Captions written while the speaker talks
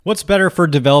What's better for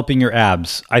developing your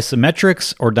abs,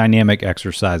 isometrics or dynamic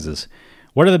exercises?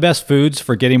 What are the best foods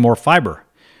for getting more fiber?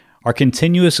 Are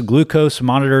continuous glucose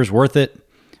monitors worth it?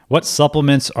 What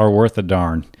supplements are worth a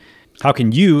darn? How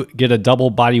can you get a double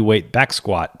body weight back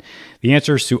squat? The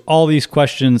answers to all these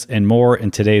questions and more in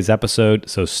today's episode,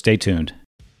 so stay tuned.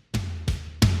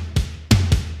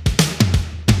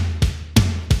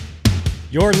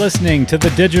 You're listening to the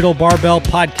Digital Barbell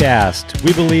Podcast.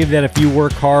 We believe that if you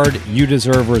work hard, you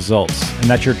deserve results, and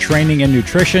that your training and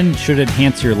nutrition should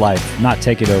enhance your life, not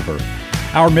take it over.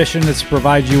 Our mission is to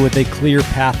provide you with a clear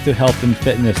path to health and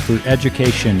fitness through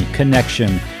education,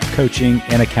 connection, coaching,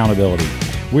 and accountability.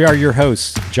 We are your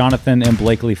hosts, Jonathan and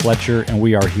Blakely Fletcher, and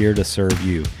we are here to serve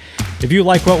you. If you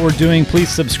like what we're doing, please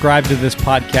subscribe to this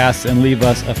podcast and leave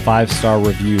us a 5-star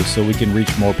review so we can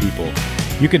reach more people.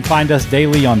 You can find us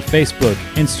daily on Facebook,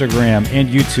 Instagram, and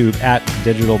YouTube at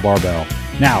Digital Barbell.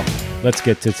 Now, let's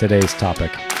get to today's topic.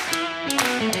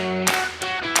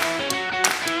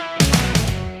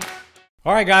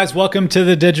 All right, guys, welcome to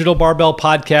the Digital Barbell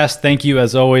Podcast. Thank you,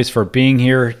 as always, for being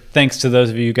here. Thanks to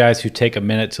those of you guys who take a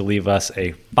minute to leave us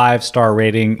a 5-star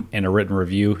rating and a written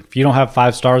review. If you don't have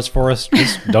 5 stars for us,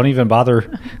 just don't even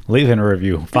bother leaving a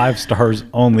review. 5 stars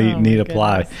only need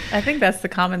apply. I think that's the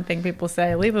common thing people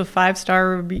say. Leave a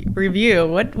 5-star review.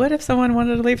 What if someone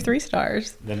wanted to leave 3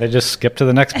 stars? Then they just skip to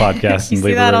the next podcast and leave a review.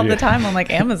 You see that all the time on like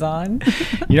Amazon.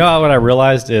 You know what I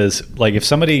realized is, like, if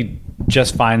somebody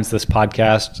just finds this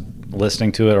podcast,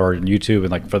 listening to it, or YouTube,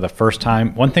 and like for the first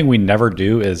time, one thing we never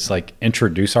do is like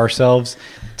introduce ourselves,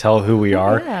 tell who we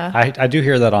are. Yeah. I do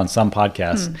hear that on some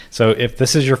podcasts. So if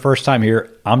this is your first time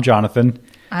here, I'm Jonathan.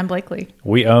 I'm Blakely.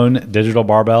 We own Digital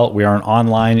Barbell. We are an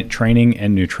online training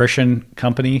and nutrition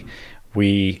company.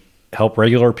 We help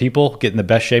regular people get in the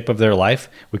best shape of their life.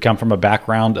 We come from a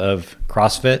background of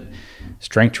CrossFit,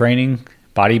 strength training,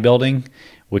 bodybuilding.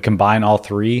 We combine all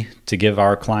three to give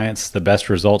our clients the best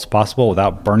results possible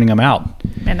without burning them out.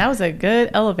 Man, that was a good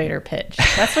elevator pitch.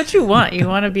 That's what you want. You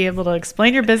want to be able to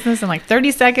explain your business in like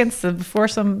 30 seconds before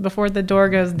the door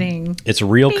goes ding. It's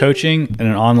real Ding. Coaching in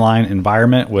an online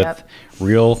environment with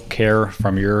real care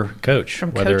from your coach.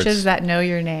 From coaches that know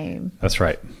your name. That's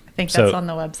right. I think that's on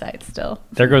the website still.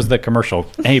 There goes the commercial.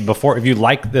 Hey, if you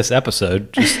like this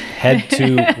episode, just head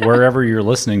to wherever you're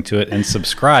listening to it and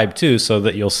subscribe too, so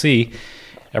that you'll see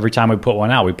every time we put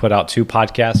one out. We put out 2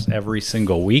 podcasts every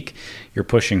single week. You're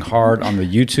pushing hard on the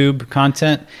YouTube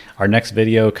content. Our next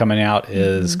video coming out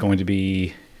is going to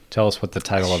be, tell us what the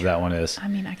title of that one is. I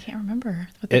mean, I can't remember.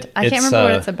 I can't remember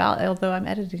what it's about, although I'm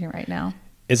editing it right now.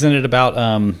 Isn't it about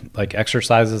like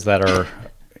exercises that are...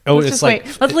 Oh, let's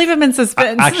leave them in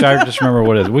suspense. Actually, I just remember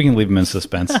what it is. We can leave them in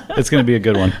suspense. It's going to be a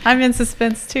good one. I'm in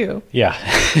suspense too. Yeah.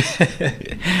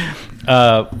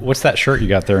 What's that shirt you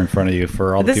got there in front of you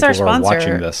for all the people who are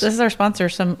watching this? This is our sponsor,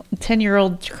 some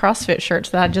 10-year-old CrossFit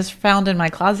shirts that I just found in my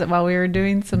closet while we were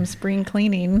doing some spring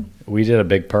cleaning. We did a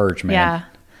big purge, man. Yeah.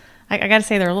 I got to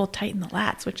say, they're a little tight in the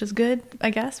lats, which is good,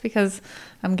 I guess, because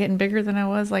I'm getting bigger than I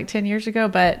was like 10 years ago,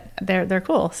 but they're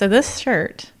cool. So this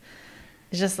shirt...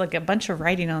 It's just like a bunch of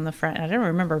writing on the front. I don't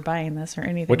remember buying this or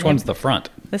anything. Which one's the front?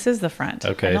 This is the front.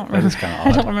 Okay, that is kind of odd.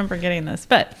 I don't remember getting this,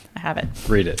 but I have it.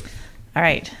 Read it. All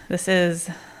right. This is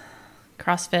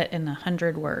CrossFit in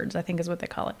 100 words, I think is what they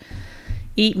call it.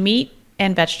 Eat meat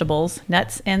and vegetables,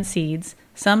 nuts and seeds,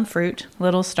 some fruit,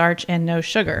 little starch, and no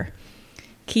sugar.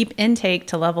 Keep intake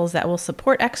to levels that will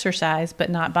support exercise but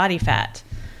not body fat.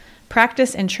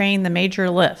 Practice and train the major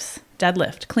lifts: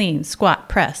 deadlift, clean, squat,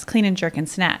 press, clean and jerk, and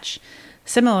snatch.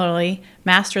 Similarly,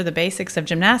 master the basics of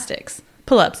gymnastics: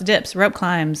 pull-ups, dips, rope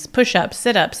climbs, push-ups,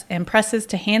 sit-ups, and presses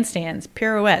to handstands,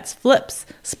 pirouettes, flips,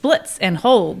 splits, and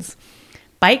holds.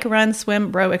 Bike, run,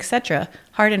 swim, row, etc.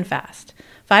 hard and fast.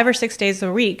 5 or 6 days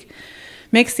a week.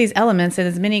 Mix these elements in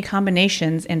as many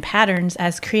combinations and patterns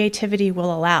as creativity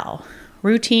will allow.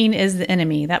 Routine is the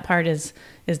enemy. That part is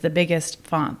the biggest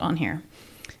font on here.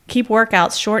 Keep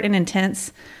workouts short and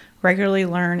intense. Regularly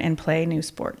learn and play new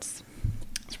sports.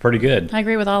 Pretty good. I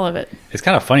agree with all of it. It's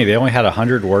kind of funny. They only had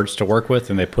 100 words to work with,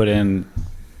 and they put in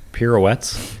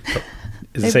pirouettes.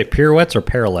 Does it say pirouettes or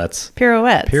parallettes?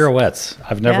 Pirouettes. Pirouettes.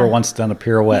 I've never once done a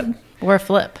pirouette. Or a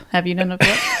flip. Have you done a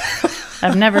flip?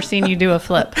 I've never seen you do a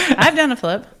flip. I've done a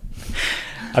flip.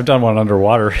 I've done one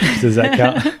underwater. Does that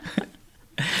count?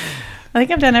 I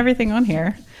think I've done everything on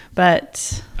here,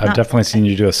 but... I've definitely seen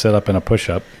you do a sit-up and a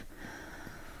push-up.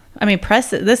 I mean,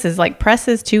 this is like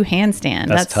presses to handstand.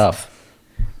 That's tough.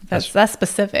 That's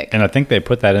specific. And I think they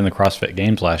put that in the CrossFit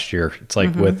Games last year. It's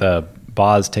like with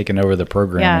Boz taking over the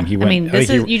program. Yeah. And he went,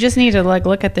 you just need to like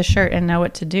look at the shirt and know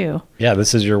what to do. Yeah,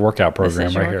 this is your workout program This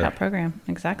is your right workout here. program.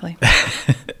 Exactly.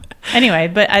 Anyway,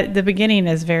 but the beginning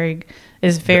is very.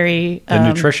 The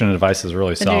nutrition advice is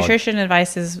really solid. The nutrition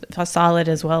advice is solid,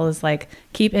 as well as like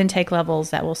keep intake levels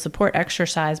that will support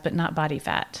exercise but not body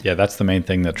fat. Yeah, that's the main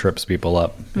thing that trips people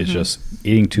up is just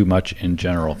eating too much in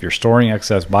general. If you're storing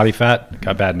excess body fat,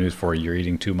 got bad news for you. You're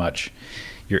eating too much.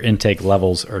 Your intake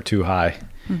levels are too high.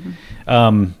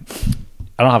 I don't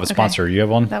have a sponsor. Okay. You have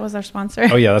one? That was our sponsor.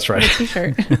 Oh, yeah, that's right. A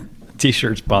t-shirt.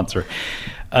 T-shirt sponsor.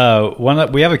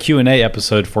 We have a Q&A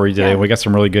episode for you today. Yeah. We got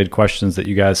some really good questions that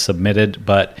you guys submitted,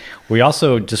 but we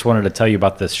also just wanted to tell you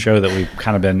about this show that we've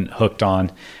kind of been hooked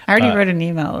on. I already wrote an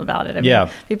email about it. I yeah.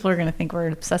 mean, people are going to think we're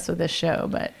obsessed with this show,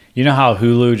 but you know how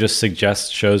Hulu just suggests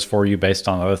shows for you based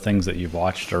on other things that you've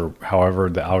watched, or however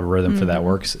the algorithm for that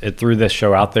works? It threw this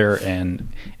show out there, and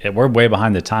we're way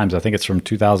behind the times. I think it's from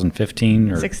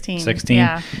 2015 or 16.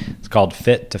 Yeah. It's called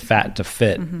Fit to Fat to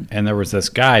Fit. And there was this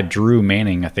guy, Drew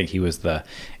Manning, I think he was the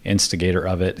instigator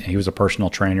of it. He was a personal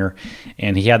trainer,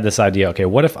 and he had this idea, okay,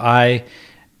 what if I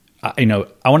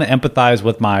want to empathize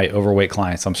with my overweight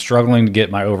clients. I'm struggling to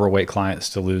get my overweight clients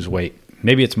to lose weight.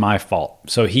 Maybe it's my fault.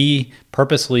 So he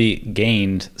purposely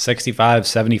gained 65,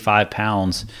 75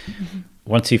 pounds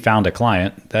once he found a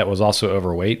client that was also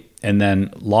overweight, and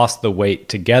then lost the weight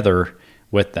together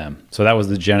with them. So that was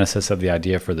the genesis of the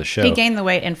idea for the show. he gained the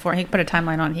weight he put a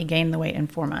timeline on. He gained the weight in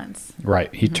 4 months.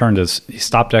 Right. He he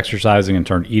stopped exercising and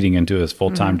turned eating into his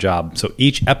full-time job. So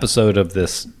each episode of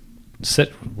this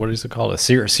what is it called? A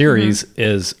series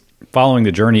is following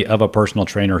the journey of a personal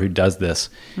trainer who does this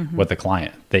with a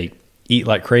client. They eat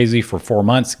like crazy for 4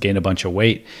 months, gain a bunch of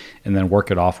weight, and then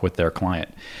work it off with their client.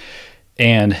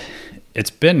 And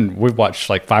we've watched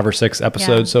like 5 or 6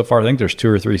 episodes so far. I think there's 2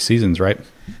 or 3 seasons, right?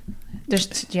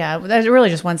 There's really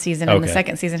just one season, and the Okay.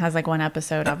 second season has like 1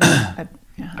 episode of it.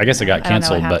 I guess it got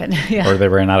canceled, or they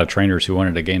ran out of trainers who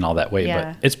wanted to gain all that weight.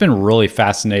 Yeah. But it's been really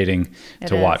fascinating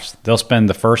to watch. They'll spend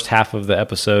the first half of the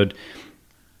episode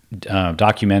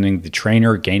documenting the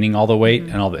trainer gaining all the weight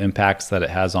and all the impacts that it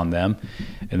has on them.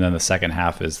 And then the second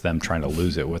half is them trying to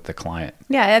lose it with the client.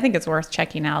 Yeah, I think it's worth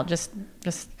checking out just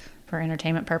for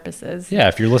entertainment purposes. Yeah,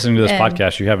 if you're listening to this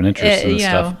podcast, you have an interest in this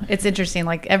stuff. It's interesting.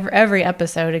 Like every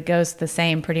episode, it goes the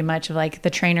same pretty much. Like the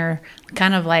trainer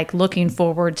kind of like looking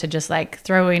forward to just like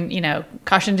throwing,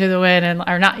 caution to the wind,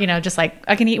 or not, just like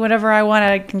I can eat whatever I want.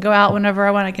 I can go out whenever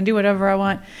I want. I can do whatever I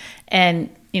want. And,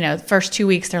 the first 2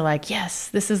 weeks they're like, yes,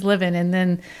 this is living. And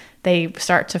then they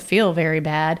start to feel very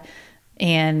bad,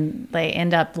 and they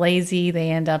end up lazy.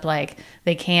 They end up like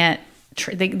they can't.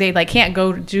 They like can't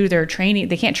go do their training.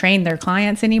 They can't train their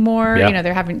clients anymore.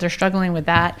 Yep. They're struggling with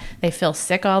that. They feel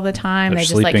sick all the time. They're they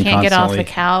just like sleeping can't get off constantly. the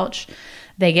couch.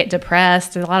 They get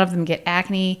depressed. A lot of them get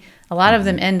acne. A lot of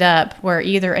them end up where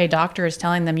either a doctor is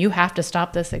telling them you have to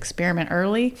stop this experiment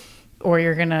early, or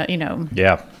you're gonna,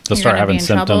 Yeah, they'll start having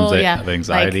symptoms of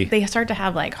anxiety. Like, they start to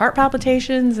have like heart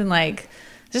palpitations and like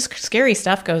just scary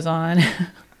stuff goes on.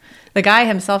 The guy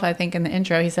himself, I think in the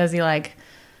intro, he says he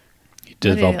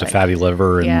developed a fatty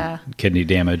liver and kidney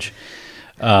damage.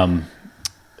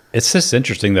 It's just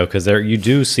interesting though, because you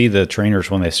do see the trainers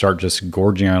when they start just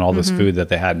gorging on all this food that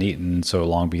they hadn't eaten in so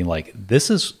long, being like, "This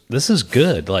is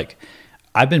good." Like,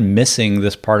 I've been missing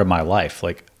this part of my life.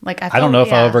 Like I don't know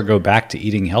if I'll ever go back to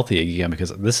eating healthy again,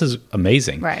 because this is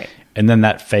amazing. Right. And then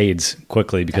that fades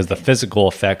quickly because the physical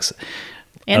effects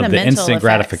and of the the instant mental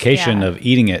gratification effects, of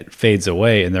eating it fades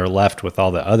away, and they're left with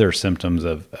all the other symptoms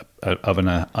of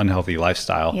an unhealthy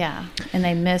lifestyle. Yeah, and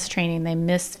they miss training. They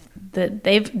miss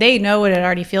they know what it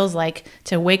already feels like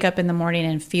to wake up in the morning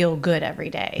and feel good every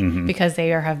day because they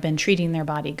have been treating their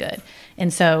body good,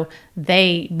 and so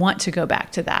they want to go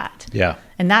back to that. Yeah,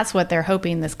 and that's what they're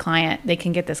hoping they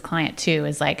can get this client to,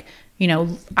 is like,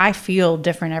 I feel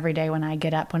different every day when I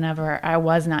get up, whenever I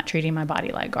was not treating my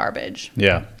body like garbage.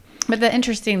 Yeah. But the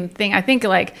interesting thing, I think,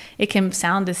 like, it can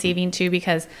sound deceiving too,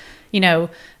 because,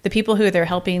 the people who they're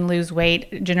helping lose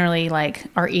weight generally like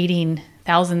are eating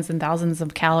thousands and thousands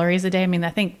of calories a day. I mean, I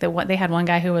think that they had one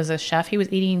guy who was a chef. He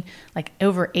was eating like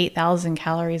over 8,000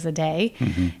 calories a day.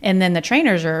 And then the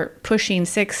trainers are pushing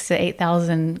 6,000 to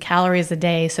 8,000 calories a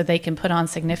day so they can put on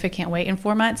significant weight in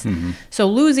 4 months. So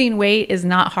losing weight is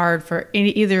not hard for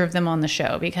either of them on the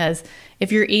show, because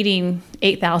if you're eating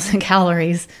 8,000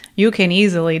 calories, you can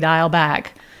easily dial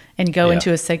back and go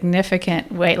into a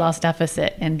significant weight loss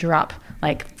deficit and drop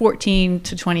like 14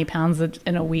 to 20 pounds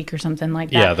in a week or something like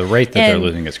that. Yeah, the rate that they're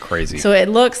losing is crazy. So it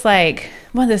looks like,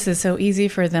 well, this is so easy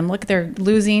for them. Look, they're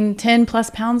losing 10 plus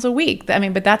pounds a week. I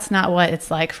mean, but that's not what it's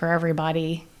like for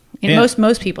everybody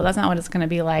Most people, that's not what it's going to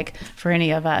be like for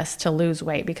any of us to lose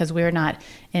weight, because we're not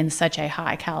in such a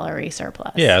high calorie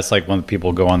surplus. Yeah, it's like when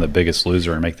people go on The Biggest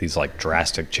Loser and make these like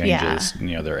drastic changes.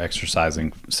 They're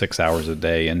exercising 6 hours a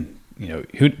day, and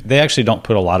they actually don't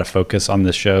put a lot of focus on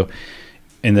this show.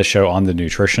 On the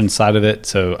nutrition side of it,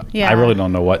 so I really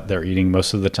don't know what they're eating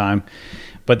most of the time.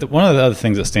 But one of the other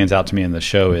things that stands out to me in the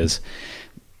show is,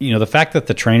 the fact that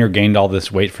the trainer gained all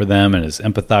this weight for them and is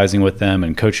empathizing with them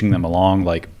and coaching them along.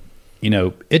 Like,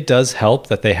 it does help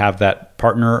that they have that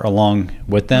partner along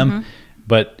with them.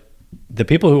 But the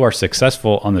people who are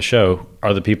successful on the show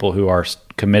are the people who are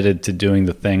committed to doing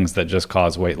the things that just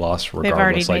cause weight loss regardless. They've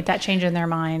already made that change in their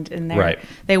mind, and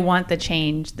they want the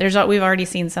change. We've already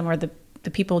seen somewhere the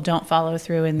people don't follow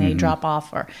through and they drop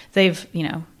off, or they've,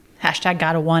 hashtag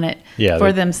gotta want it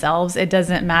for themselves. It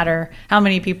doesn't matter how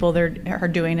many people are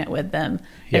doing it with them.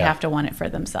 They have to want it for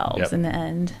themselves in the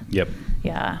end. Yep.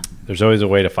 Yeah. There's always a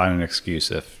way to find an excuse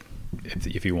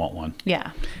if you want one.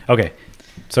 Yeah. Okay.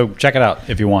 So check it out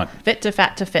if you want. Fit to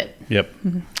fat to fit. Yep.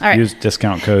 All right. Use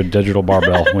discount code Digital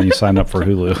Barbell when you sign up for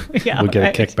Hulu. We'll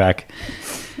get a kickback.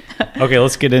 Okay,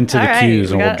 let's get into the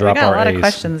Q's and we'll drop our A's. We got a lot of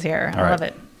questions here. I love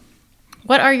it.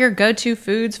 What are your go-to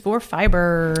foods for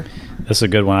fiber? This is a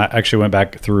good one. I actually went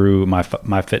back through my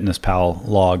MyFitnessPal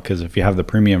log, because if you have the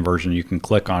premium version, you can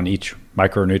click on each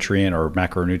micronutrient or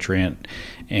macronutrient,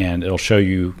 and it'll show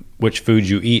you which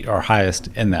foods you eat are highest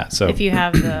in that. So if you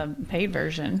have the paid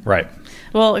version. Right.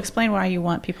 Well, explain why you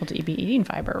want people to be eating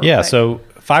fiber. Yeah, so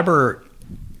fiber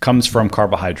comes from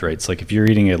carbohydrates. Like if you're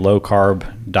eating a low carb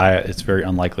diet, it's very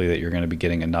unlikely that you're going to be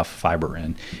getting enough fiber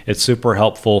in. It's super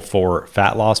helpful for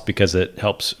fat loss because it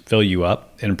helps fill you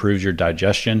up. It improves your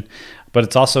digestion, but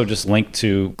it's also just linked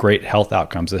to great health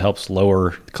outcomes. It helps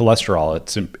lower cholesterol.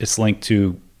 It's linked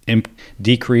to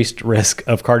decreased risk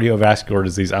of cardiovascular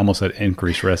disease. I almost said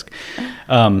increased risk.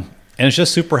 And it's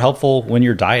just super helpful when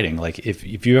you're dieting. Like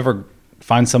if you ever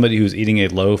find somebody who's eating a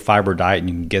low fiber diet and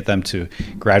you can get them to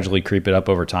gradually creep it up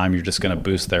over time, you're just going to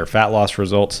boost their fat loss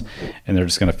results, and they're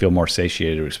just going to feel more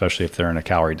satiated, especially if they're in a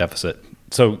calorie deficit.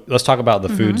 So let's talk about the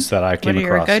foods that I came across.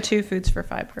 What are your go-to foods for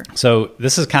fiber? So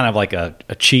this is kind of like a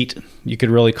cheat, you could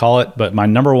really call it, but my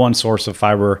number one source of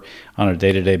fiber on a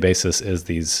day-to-day basis is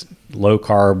these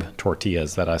low-carb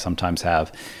tortillas that I sometimes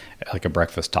have, like a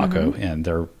breakfast taco, and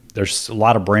there's a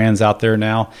lot of brands out there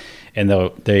now, and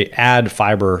they add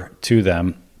fiber to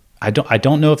them. I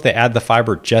don't know if they add the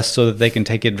fiber just so that they can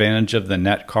take advantage of the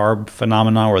net carb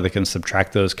phenomenon, where they can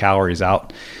subtract those calories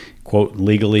out, quote,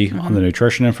 legally on the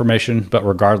nutrition information. But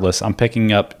regardless, I'm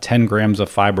picking up 10 grams of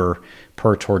fiber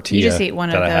per tortilla. You just eat one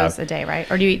of those a day, right?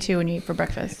 Or do you eat two when you eat for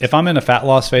breakfast? If I'm in a fat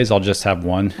loss phase, I'll just have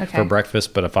one for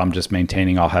breakfast. But if I'm just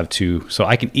maintaining, I'll have two. So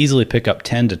I can easily pick up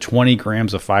 10 to 20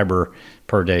 grams of fiber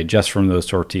per day just from those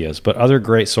tortillas. But other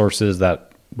great sources that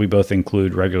we both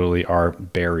include regularly are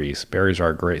berries. Berries are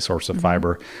a great source of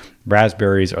fiber.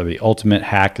 Raspberries are the ultimate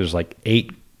hack. There's like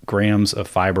 8 grams of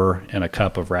fiber in a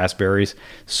cup of raspberries.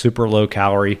 Super low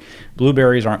calorie.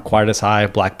 Blueberries aren't quite as high.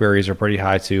 Blackberries are pretty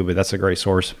high too, but that's a great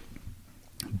source.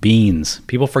 Beans.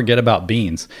 People forget about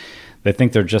beans. They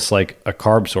think they're just like a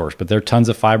carb source, but there are tons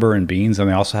of fiber in beans, and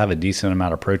they also have a decent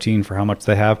amount of protein for how much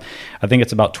they have. I think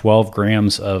it's about 12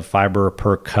 grams of fiber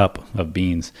per cup of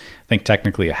beans. I think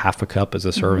technically a half a cup is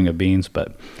a serving of beans,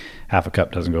 but half a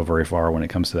cup doesn't go very far when it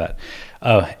comes to that.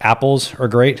 Apples are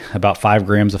great, about 5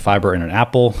 grams of fiber in an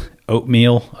apple.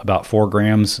 Oatmeal, about 4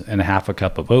 grams and a half a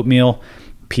cup of oatmeal.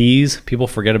 Peas, people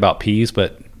forget about peas,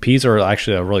 but peas are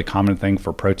actually a really common thing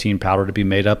for protein powder to be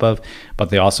made up of, but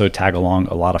they also tag along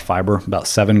a lot of fiber, about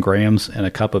 7 grams in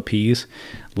a cup of peas.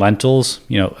 Lentils,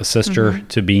 a sister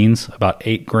to beans, about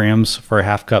 8 grams for a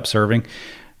half cup serving.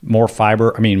 More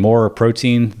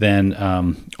protein than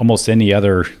almost any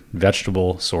other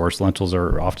vegetable source. Lentils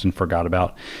are often forgot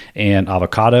about. And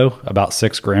avocado, about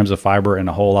 6 grams of fiber in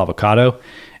a whole avocado.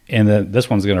 And then this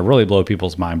one's going to really blow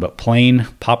people's mind, but plain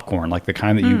popcorn, like the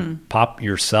kind that you pop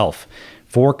yourself.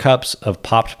 4 cups of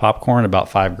popped popcorn, about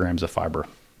 5 grams of fiber.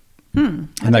 Isn't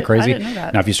that crazy? I didn't know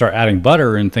that. Now, if you start adding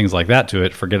butter and things like that to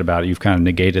it, forget about it. You've kind of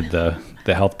negated the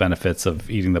health benefits of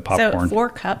eating the popcorn. So 4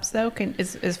 cups, though,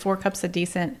 is 4 cups a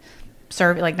decent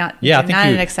serving? Like not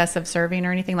an excessive serving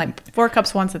or anything? Like 4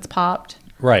 cups once it's popped?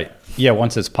 Right. Yeah,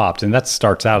 once it's popped. And that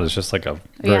starts out as just like a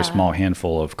very small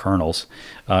handful of kernels.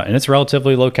 And it's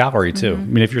relatively low calorie, too. I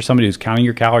mean, if you're somebody who's counting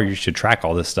your calories, you should track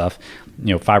all this stuff.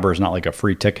 Fiber is not like a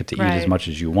free ticket to eat as much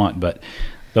as you want, but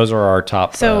those are our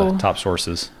top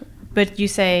sources. But you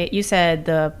said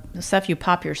the stuff you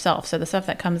pop yourself. So the stuff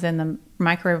that comes in the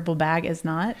microwavable bag is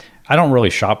not? I don't really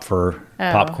shop for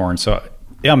popcorn. So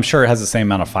Yeah, I'm sure it has the same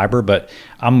amount of fiber, but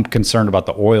I'm concerned about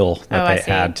the oil that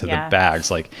they add to the bags.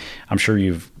 Like, I'm sure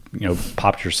you've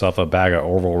popped yourself a bag of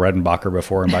Orville Redenbacher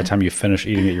before, and by the time you finish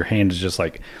eating it, your hand is just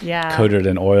like coated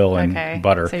in oil and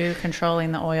butter. So you're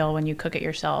controlling the oil when you cook it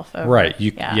yourself. Right.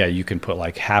 You can put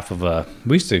like half of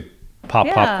we used to pop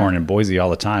popcorn in Boise all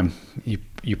the time.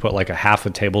 You put like a half a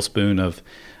tablespoon of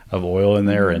oil in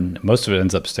there, and most of it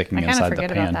ends up sticking inside the pan. I kind of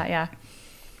forget about that, yeah.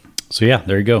 So yeah,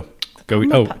 there you go.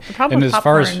 The problem with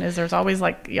popcorn is there's always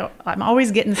like, I'm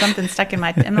always getting something stuck in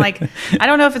my, I'm like, I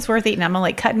don't know if it's worth eating. I'm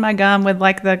like cutting my gum with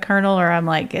like the kernel, or I'm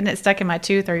like getting it stuck in my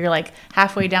tooth, or you're like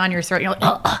halfway down your throat. And you're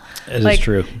like, It is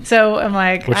true. So I'm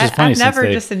like, which is funny, I've never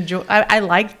just enjoyed, I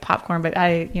like popcorn, but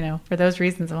for those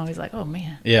reasons, I'm always like, oh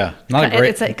man. Yeah. Not a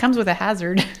great. It comes with a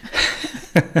hazard.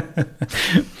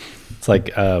 It's like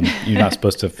you're not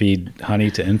supposed to feed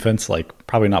honey to infants. Like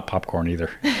probably not popcorn either.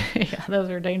 Yeah, those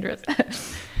are dangerous.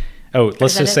 Oh,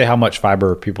 let's just say how much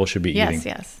fiber people should be eating.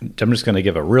 Yes. I'm just going to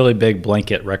give a really big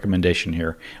blanket recommendation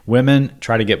here. Women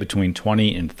try to get between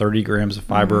 20 and 30 grams of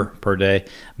fiber per day.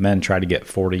 Men try to get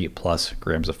 40 plus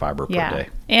grams of fiber per day.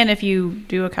 And if you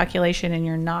do a calculation and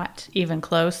you're not even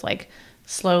close, like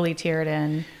slowly tear it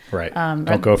in. Right.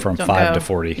 Don't go from 5 to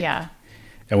 40. Yeah.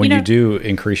 And when you do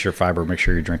increase your fiber, make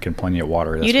sure you're drinking plenty of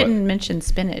water. You didn't mention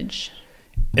spinach.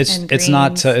 It's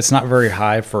not very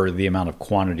high for the amount of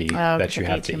quantity that you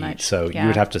have to eat. Much. So you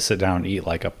would have to sit down and eat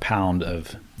like a pound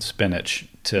of spinach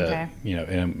to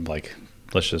and like,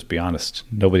 let's just be honest,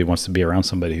 nobody wants to be around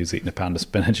somebody who's eating a pound of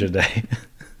spinach a day.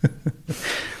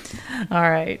 All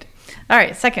right.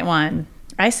 Second one,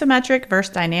 isometric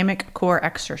versus dynamic core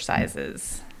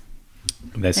exercises.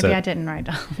 Maybe I didn't write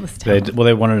all this down.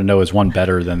 They wanted to know, is one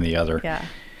better than the other? Yeah.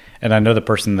 And I know the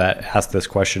person that asked this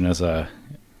question is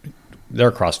they're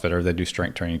a CrossFitter. They do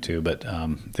strength training too, but I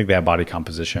think they have body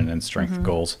composition and strength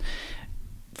goals.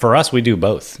 For us, we do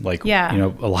both. Like,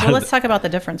 let's talk about the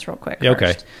difference real quick. Yeah,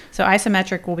 okay. So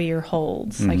isometric will be your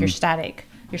holds, like your static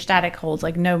holds,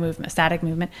 like no movement, static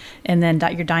movement. And then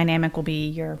your dynamic will be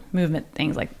your movement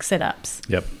things like sit-ups.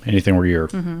 Yep. Anything where you're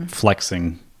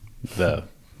flexing the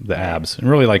abs. And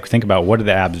really, like, think about, what do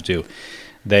the abs do?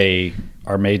 They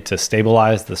are made to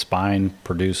stabilize the spine,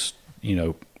 produce,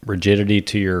 rigidity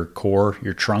to your core,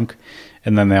 your trunk,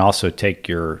 and then they also take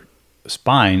your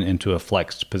spine into a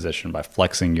flexed position by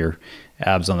flexing your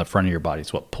abs on the front of your body.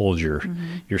 It's what pulls your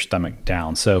stomach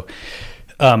down. So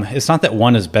it's not that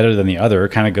one is better than the other. It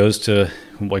kind of goes to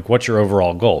like, what's your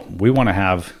overall goal? We want to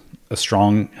have a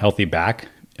strong, healthy back,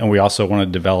 and we also want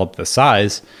to develop the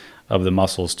size of the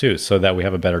muscles too, so that we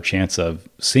have a better chance of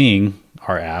seeing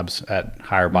our abs at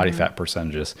higher body fat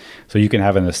percentages. So you can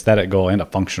have an aesthetic goal and a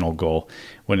functional goal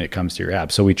when it comes to your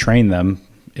abs. So we train them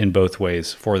in both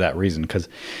ways for that reason, because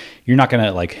you're not going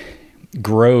to like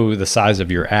grow the size of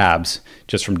your abs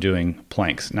just from doing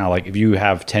planks. Now, like if you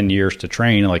have 10 years to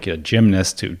train like a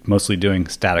gymnast to mostly doing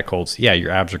static holds,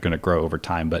 your abs are going to grow over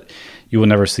time, but you will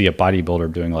never see a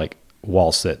bodybuilder doing like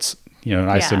wall sits, an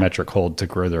isometric hold to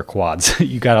grow their quads.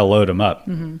 You got to load them up.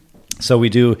 So we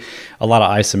do a lot of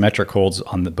isometric holds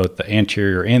on both the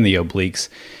anterior and the obliques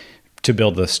to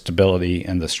build the stability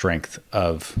and the strength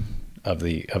of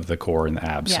the core and the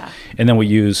abs. Yeah. And then we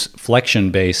use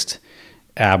flexion-based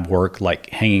ab work like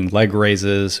hanging leg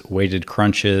raises, weighted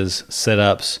crunches,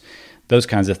 sit-ups, those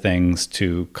kinds of things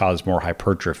to cause more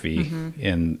hypertrophy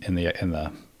in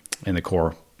the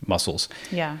core muscles.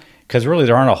 Yeah. Because really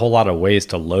there aren't a whole lot of ways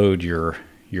to load your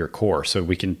core. So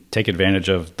we can take advantage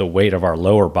of the weight of our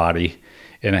lower body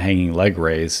in a hanging leg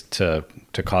raise to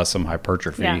cause some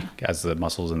hypertrophy as the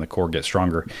muscles in the core get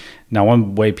stronger. Now,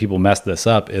 one way people mess this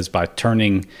up is by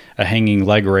turning a hanging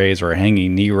leg raise or a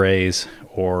hanging knee raise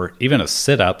or even a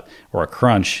sit-up or a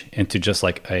crunch into just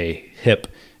like a hip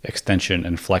extension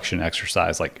and flexion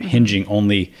exercise, like hinging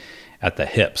only at the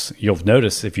hips. You'll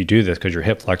notice if you do this, because your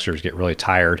hip flexors get really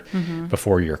tired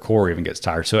before your core even gets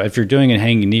tired. So if you're doing a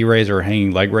hanging knee raise or a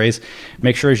hanging leg raise,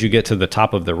 make sure as you get to the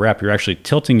top of the rep, you're actually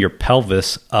tilting your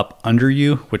pelvis up under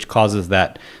you, which causes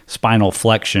that spinal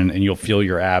flexion, and you'll feel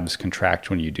your abs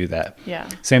contract when you do that. Yeah.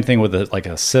 Same thing with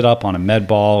a sit up on a med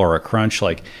ball or a crunch.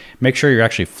 Like, make sure you're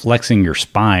actually flexing your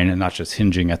spine and not just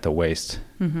hinging at the waist.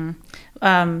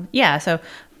 So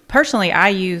personally, I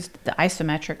used the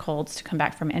isometric holds to come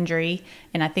back from injury.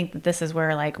 And I think that this is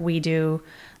where like we do,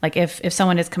 like if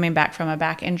someone is coming back from a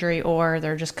back injury or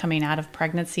they're just coming out of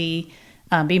pregnancy,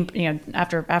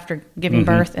 after giving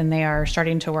birth and they are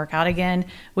starting to work out again,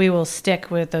 we will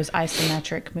stick with those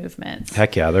isometric movements.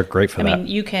 Heck yeah, they're great for that. I mean,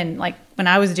 you can, like when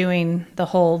I was doing the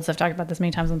holds, I've talked about this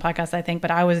many times on the podcast, I think, but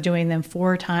I was doing them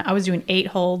 4 times. I was doing 8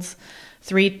 holds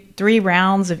three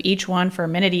rounds of each one for a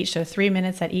minute each, so 3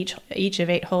 minutes at each of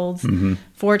 8 holds,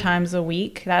 4 times a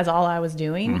week. That's all I was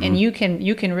doing. And you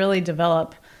can really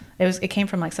develop. It came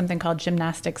from like something called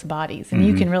gymnastics bodies, and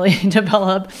you can really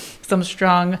develop some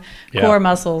strong core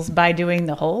muscles by doing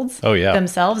the holds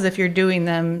themselves if you're doing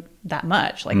them that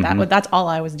much. Like that's all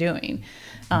I was doing.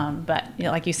 But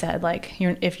like you said, like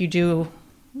if you do,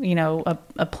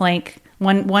 a plank,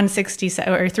 160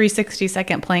 or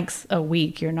 360-second planks a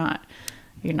week, you're not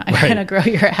going to grow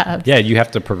your abs. Yeah, you have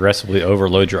to progressively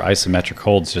overload your isometric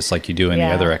holds just like you do any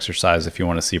other exercise if you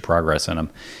want to see progress in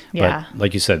them. Yeah. But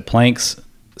like you said, planks,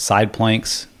 side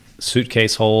planks,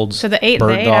 suitcase holds, so the 8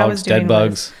 bird dogs, I was doing dead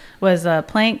bugs. Was a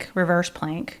plank, reverse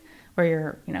plank,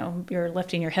 where you're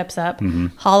lifting your hips up,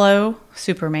 hollow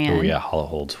Superman. Oh yeah, hollow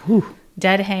holds. Whew.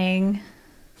 Dead hang.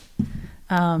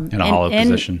 In a hollow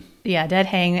position. Yeah, dead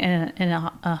hang in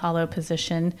a hollow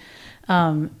position.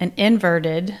 An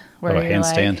inverted where a you're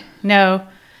handstand? like, no,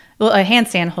 well, a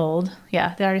handstand hold.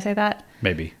 Yeah, did I already say that?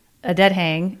 Maybe. A dead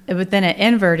hang, but then an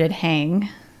inverted hang.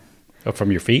 Oh,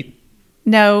 from your feet?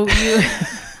 No, you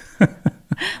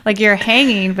like you're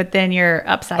hanging, but then you're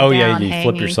upside down. Oh yeah, you hanging.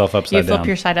 flip yourself upside down. You flip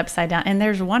your side upside down. And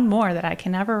there's one more that I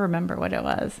can never remember what it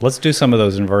was. Let's do some of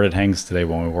those inverted hangs today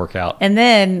when we work out. And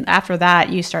then after that,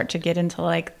 you start to get into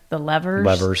like the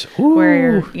levers. Ooh.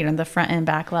 Where the front and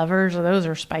back levers. Those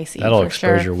are spicy. That'll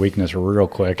expose your weakness real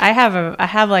quick. I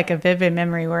have like a vivid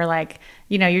memory where like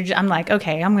I'm like,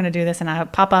 okay, I'm gonna do this, and I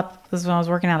pop up. This is when I was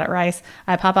working out at Rice.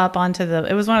 I pop up onto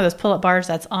it was one of those pull-up bars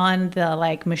that's on the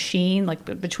like machine, like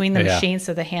between the machines,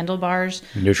 so the handlebars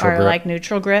are like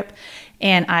neutral grip,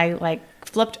 and I like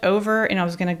flipped over, and I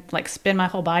was gonna like spin my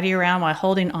whole body around while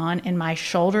holding on, and my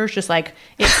shoulders just like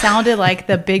it sounded like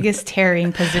the biggest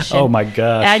tearing position. Oh my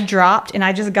gosh! I dropped, and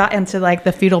I just got into like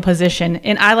the fetal position,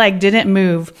 and I like didn't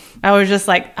move. I was just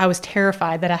like I was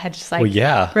terrified that I had just like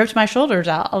ripped my shoulders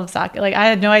out of the socket. Like I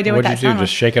had no idea what that sound was. What did you do?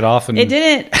 Just shake it off? And it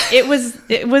didn't.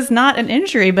 It was not an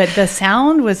injury, but the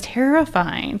sound was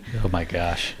terrifying. Oh my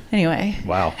gosh! Anyway.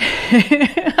 Wow.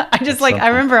 I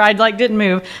remember I like didn't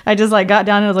move. I just like got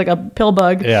down. It was like a pill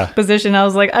bug position. I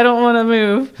was like, I don't want to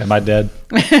move. Am I dead?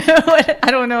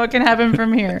 I don't know what can happen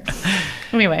from here.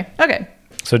 Anyway, okay.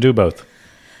 So do both.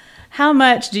 How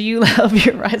much do you love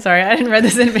your rice? Sorry, I didn't read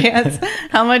this in advance.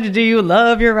 How much do you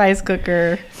love your rice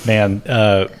cooker? Man,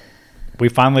 we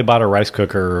finally bought a rice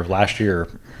cooker last year,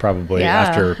 probably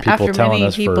after telling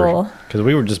us because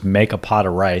we would just make a pot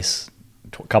of rice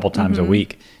a couple times a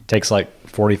week. It takes like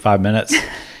 45 minutes.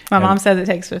 My mom says it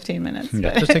takes 15 minutes. Yeah,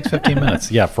 it just takes 15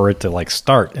 minutes. Yeah, for it to like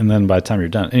start, and then by the time you're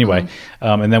done. Anyway,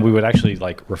 and then we would actually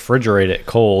like refrigerate it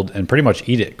cold and pretty much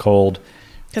eat it cold.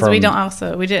 Because we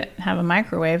didn't have a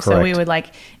microwave. Correct. So we would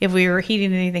like, if we were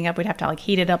heating anything up, we'd have to like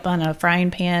heat it up on a frying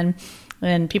pan.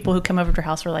 And people who come over to our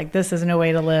house were like, this is no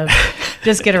way to live.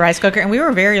 Just get a rice cooker. And we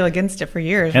were very against it for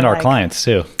years. And our clients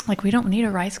too. Like, we don't need a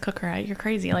rice cooker. You're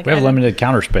crazy. Like, we have limited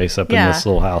counter space up in this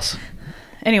little house.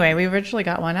 Anyway, we originally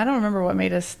got one. I don't remember what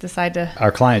made us decide to.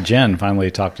 Our client Jen finally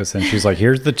talked us in. She's like,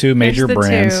 here's the two major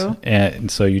brands.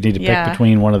 And so you need to pick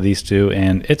between one of these two.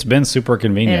 And it's been super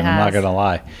convenient. I'm not going to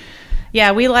lie.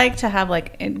 Yeah, we like to have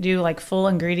do full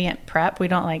ingredient prep. We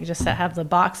don't like just have the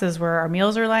boxes where our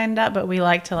meals are lined up, but we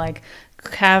like to like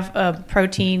have a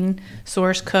protein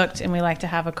source cooked, and we like to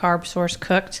have a carb source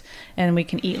cooked, and we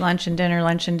can eat lunch and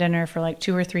dinner for like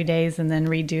 2 or 3 days and then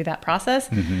redo that process.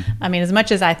 I mean, as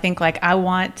much as I think like I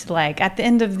want to like at the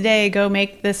end of the day go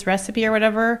make this recipe or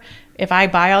whatever, if I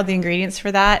buy all the ingredients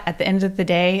for that, at the end of the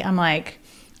day, I'm like,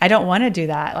 I don't want to do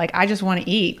that. Like, I just want to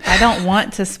eat. I don't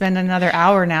want to spend another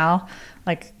hour now.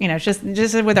 Like, just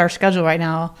with our schedule right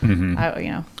now,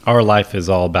 Our life is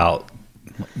all about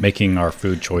making our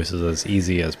food choices as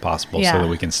easy as possible so that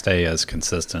we can stay as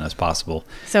consistent as possible.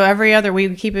 So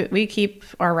we keep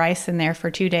our rice in there for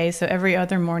 2 days. So every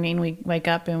other morning we wake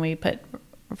up and we put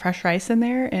fresh rice in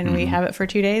there, and we have it for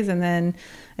 2 days, and then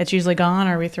it's usually gone,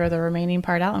 or we throw the remaining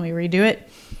part out and we redo it.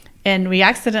 And we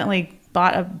accidentally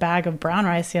bought a bag of brown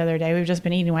rice the other day. We've just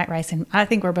been eating white rice, and I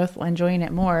think we're both enjoying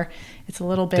it more. It's a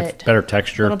little bit better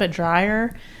texture, a little bit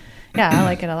drier. Yeah, I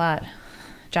like it a lot.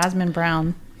 Jasmine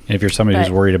brown. And if you're somebody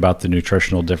who's worried about the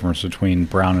nutritional difference between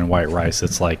brown and white rice,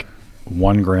 it's like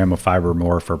 1 gram of fiber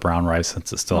more for brown rice,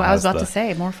 since it still has I was about to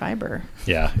say more fiber.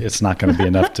 Yeah, it's not going to be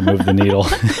enough to move the needle.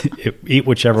 Eat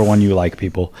whichever one you like,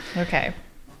 people. Okay.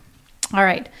 All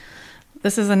right.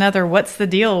 This is another what's the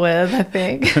deal with, I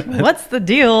think. What's the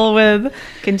deal with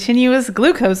continuous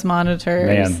glucose monitors?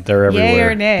 Man, they're everywhere. Yay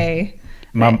or nay?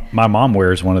 My mom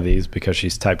wears one of these because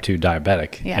she's type 2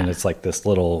 diabetic. Yeah. And it's like this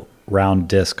little round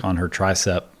disc on her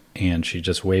tricep, and she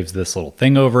just waves this little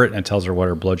thing over it and tells her what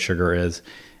her blood sugar is.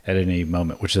 at any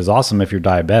moment, which is awesome if you're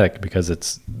diabetic because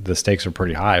the stakes are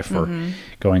pretty high for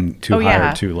going too high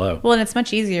or too low. Well, and it's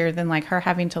much easier than like her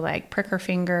having to like prick her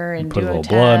finger and put do a little test.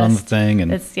 blood on the thing,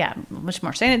 and it's much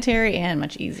more sanitary and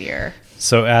much easier.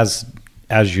 So as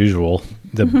usual,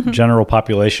 the general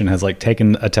population has like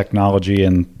taken a technology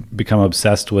and become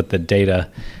obsessed with the data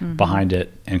behind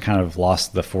it and kind of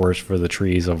lost the forest for the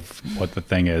trees of what the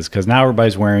thing is. Because now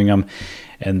everybody's wearing them,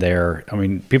 and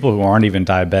people who aren't even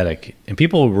diabetic and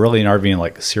people who really aren't even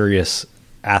like serious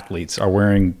athletes are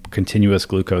wearing continuous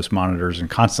glucose monitors and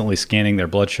constantly scanning their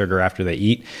blood sugar after they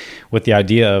eat, with the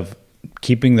idea of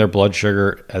keeping their blood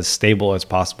sugar as stable as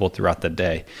possible throughout the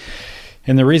day.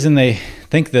 And the reason they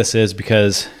think this is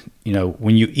because,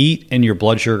 when you eat and your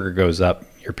blood sugar goes up,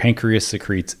 your pancreas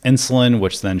secretes insulin,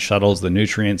 which then shuttles the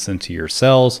nutrients into your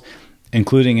cells,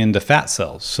 including into fat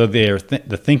cells. So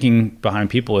the thinking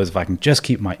behind people is, if I can just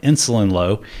keep my insulin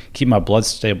low, keep my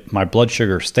blood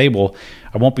sugar stable,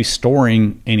 I won't be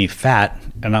storing any fat,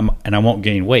 and I won't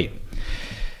gain weight.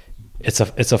 It's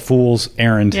a fool's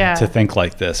errand to think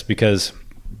like this, because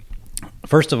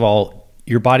first of all,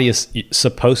 your body is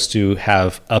supposed to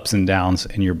have ups and downs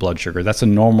in your blood sugar. That's a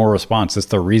normal response. That's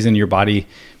the reason your body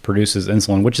produces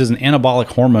insulin, which is an anabolic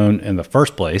hormone in the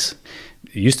first place.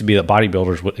 It used to be that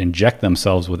bodybuilders would inject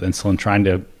themselves with insulin, trying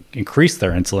to increase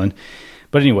their insulin.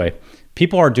 But anyway,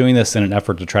 people are doing this in an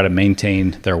effort to try to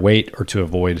maintain their weight or to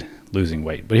avoid losing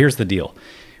weight. But here's the deal.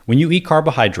 When you eat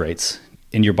carbohydrates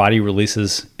and your body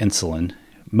releases insulin,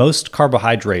 most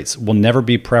carbohydrates will never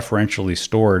be preferentially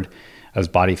stored as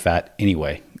body fat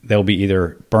anyway. They'll be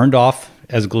either burned off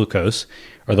as glucose,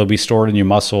 or they'll be stored in your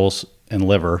muscles and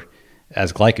liver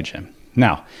as glycogen.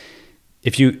 Now,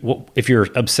 if you're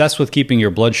obsessed with keeping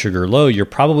your blood sugar low, you're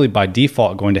probably by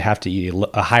default going to have to eat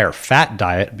a higher fat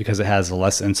diet because it has a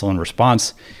less insulin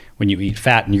response when you eat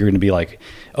fat. And you're going to be like,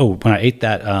 oh, when I ate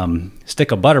that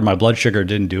stick of butter, my blood sugar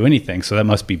didn't do anything, so that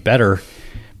must be better.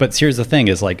 But here's the thing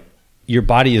is, like, your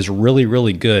body is really,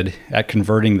 really good at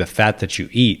converting the fat that you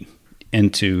eat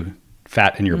into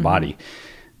fat in your body.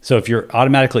 So if you're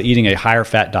automatically eating a higher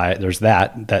fat diet, there's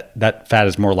that fat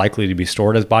is more likely to be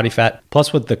stored as body fat.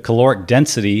 Plus, with the caloric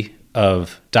density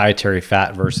of dietary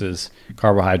fat versus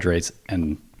carbohydrates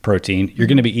and protein, you're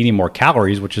going to be eating more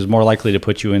calories, which is more likely to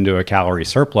put you into a calorie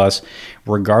surplus,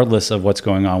 regardless of what's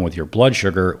going on with your blood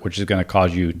sugar, which is going to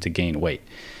cause you to gain weight.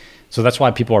 So that's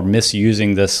why people are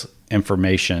misusing this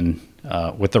information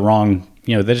with the wrong,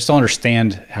 they just don't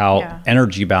understand how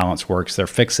energy balance works. They're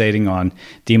fixating on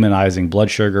demonizing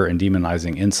blood sugar and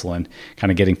demonizing insulin,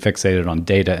 kind of getting fixated on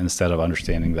data instead of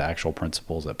understanding the actual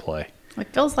principles at play.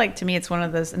 It feels like, to me, it's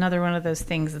another one of those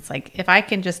things. It's like, if I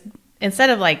can just,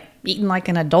 instead of like eating like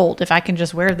an adult, if I can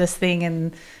just wear this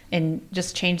thing and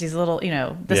just change these little,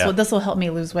 this will help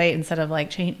me lose weight, instead of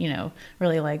like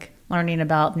really like learning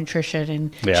about nutrition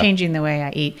and changing the way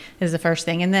I eat is the first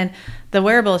thing. And then the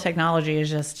wearable technology is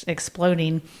just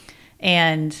exploding.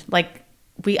 And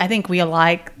I think we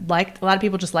like a lot of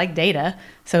people just like data.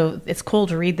 So it's cool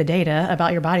to read the data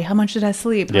about your body. How much did I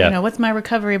sleep? Yeah. What's my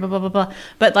recovery? Blah, blah, blah, blah.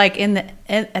 But at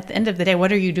the end of the day,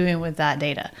 what are you doing with that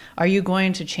data? Are you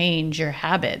going to change your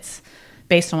habits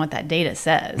based on what that data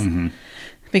says? Mm-hmm.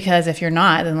 Because if you're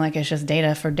not, then it's just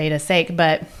data for data's sake.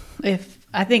 But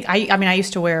I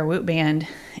used to wear a Whoop band,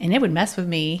 and it would mess with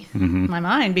me, my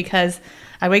mind, because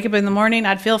I'd wake up in the morning,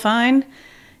 I'd feel fine,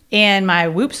 and my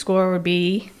Whoop score would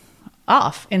be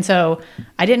off. And so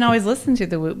I didn't always listen to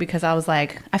the Whoop, because I was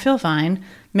like, I feel fine.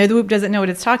 Maybe the Whoop doesn't know what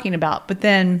it's talking about. But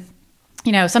then,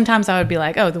 sometimes I would be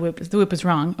like, oh, the Whoop is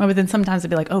wrong. But then sometimes I'd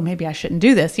be like, oh, maybe I shouldn't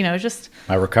do this. Just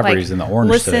my recovery's in the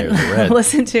orange today with the red.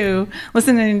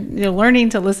 Learning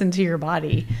to listen to your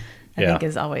body, I think,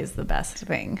 is always the best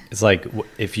thing. It's like,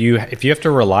 if you have to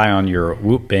rely on your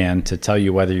Whoop band to tell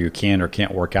you whether you can or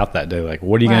can't work out that day,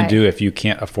 what are you going to do if you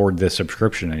can't afford this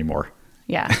subscription anymore?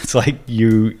 Yeah. It's like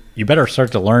you better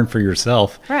start to learn for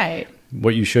yourself, right,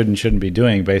 what you should and shouldn't be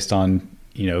doing based on,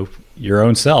 your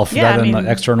own self, rather than an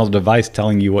external device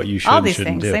telling you what you should all and these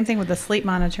shouldn't things. do. Same thing with the sleep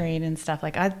monitoring and stuff.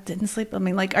 I didn't sleep.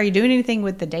 Are you doing anything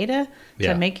with the data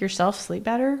to make yourself sleep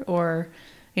better? Or,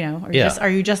 are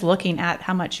you just looking at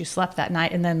how much you slept that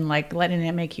night and then letting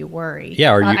it make you worry?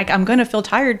 Yeah. Or I'm going to feel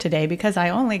tired today because I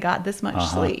only got this much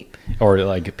sleep.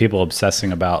 Or people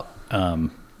obsessing about,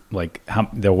 how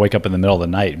they'll wake up in the middle of the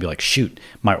night and be like, shoot,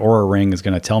 my Oura ring is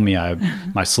going to tell me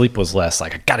my sleep was less. I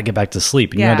got to get back to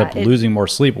sleep. And you end up losing more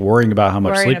sleep, worrying about how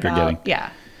much sleep you're getting. Yeah.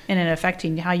 And it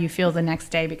affecting how you feel the next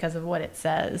day because of what it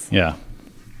says. Yeah.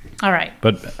 All right.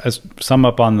 But as sum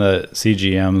up on the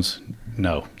CGMs,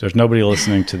 No, there's nobody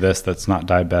listening to this that's not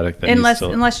diabetic.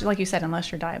 Unless, like you said,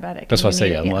 unless you're diabetic. That's what I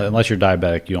say. Unless you're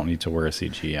diabetic, you don't need to wear a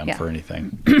CGM for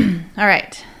anything. All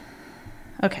right.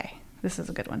 Okay. This is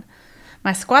a good one.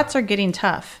 My squats are getting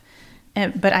tough,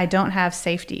 but I don't have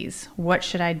safeties. What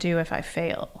should I do if I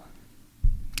fail?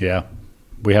 Yeah.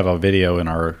 We have a video in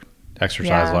our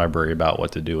exercise library about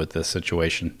what to do with this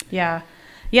situation. Yeah.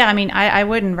 Yeah. I mean, I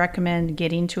wouldn't recommend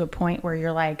getting to a point where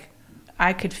you're like,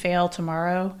 I could fail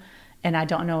tomorrow and I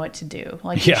don't know what to do.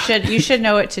 Like you should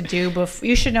know what to do.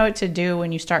 You should know what to do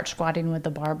when you start squatting with the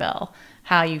barbell,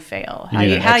 how you fail, how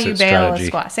you bail a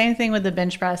squat. Same thing with the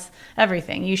bench press,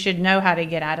 everything. You should know how to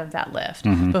get out of that lift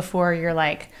before you're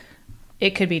like,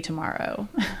 it could be tomorrow.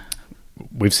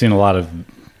 We've seen a lot of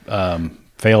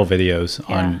fail videos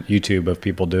on YouTube of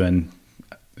people doing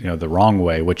the wrong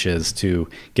way, which is to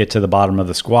get to the bottom of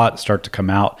the squat, start to come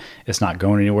out, it's not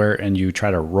going anywhere, and you try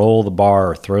to roll the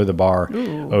bar or throw the bar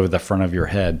over the front of your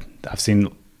head. I've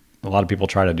seen a lot of people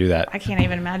try to do that. I can't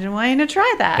even imagine wanting to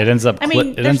try that. It ends up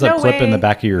clipping the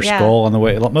back of your skull on the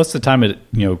way. Most of the time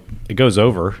it goes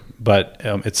over, but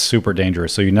it's super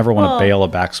dangerous. So you never want to bail a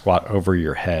back squat over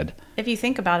your head. If you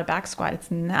think about a back squat, it's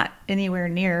not anywhere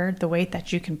near the weight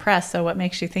that you can press. So what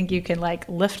makes you think you can like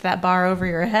lift that bar over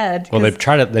your head? Well, they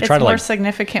try to more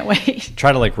significant weight.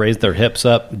 Try to like raise their hips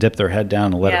up, dip their head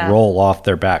down, and let it roll off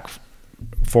their back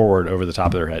forward over the top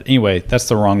of their head. Anyway, that's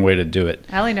the wrong way to do it.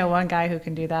 I only know one guy who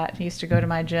can do that. He used to go to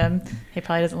my gym. He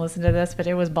probably doesn't listen to this, but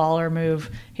it was baller move.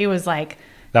 He was like,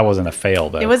 that wasn't a fail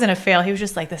though. It wasn't a fail. He was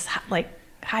just like this, like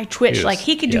high twitch. Like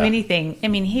he could do anything. I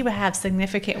mean, he would have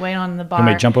significant weight on the bar. He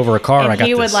may jump over a car. And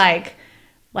he would like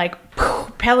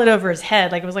pellet over his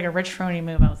head. Like it was like a Rich Froning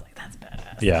move. I was like, that's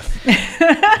badass. Yeah.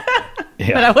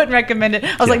 But I wouldn't recommend it.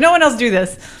 I was like, no one else do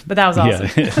this. But that was awesome.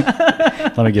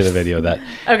 Let me get a video of that.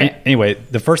 Okay. Anyway,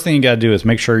 the first thing you got to do is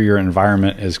make sure your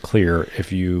environment is clear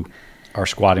if you are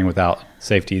squatting without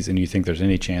safeties and you think there's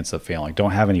any chance of failing.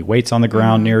 Don't have any weights on the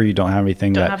ground near you. Don't have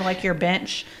anything Don't have like your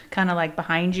bench kind of like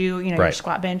behind you, your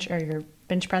squat bench or your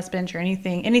bench press bench or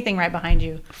anything right behind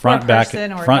you. Front, back,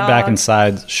 and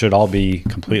sides should all be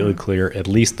completely clear, at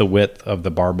least the width of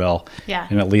the barbell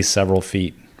and at least several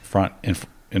feet in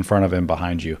front of and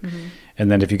behind you.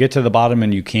 And then if you get to the bottom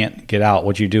and you can't get out,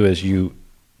 what you do is you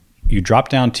drop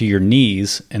down to your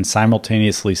knees and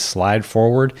simultaneously slide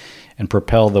forward and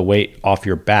propel the weight off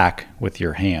your back with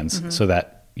your hands so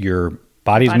that your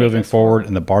body's moving forward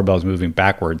and the barbell's moving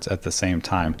backwards at the same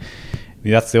time.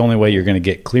 That's the only way you're going to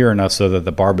get clear enough so that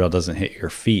the barbell doesn't hit your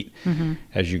feet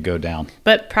as you go down.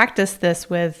 But practice this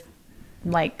with,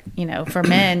 like, for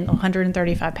men,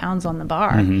 135 pounds on the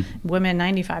bar, women,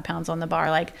 95 pounds on the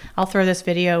bar. Like, I'll throw this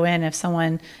video in if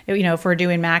someone, if we're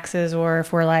doing maxes or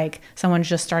if we're like, someone's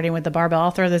just starting with the barbell,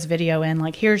 I'll throw this video in.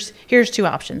 Like, here's two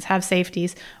options: have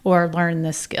safeties or learn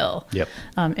this skill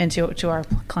into our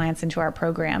clients, into our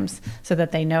programs so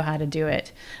that they know how to do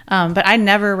it. But I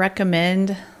never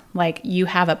recommend like you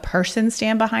have a person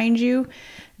stand behind you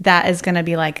that is going to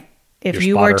be like, if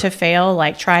you were to fail,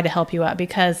 like try to help you out,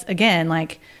 because again,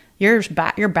 like you're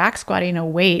back squatting a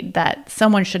weight that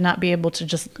someone should not be able to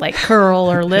just like curl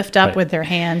or lift up with their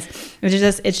hands.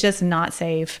 It's just not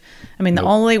safe. I mean, the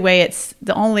only way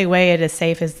it is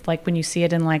safe is like when you see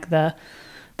it in like the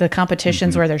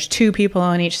competitions where there's two people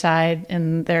on each side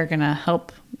and they're going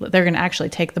to actually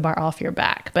take the bar off your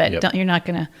back, but you're not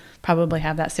going to probably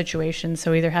have that situation.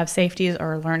 So either have safeties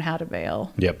or learn how to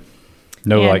bail. Yep.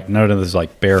 None of this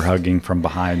like bear hugging from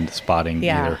behind spotting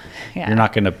either. Yeah. You're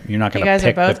not gonna pick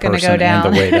the person and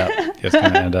the weight up. It's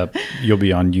gonna end up. You'll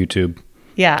be on YouTube.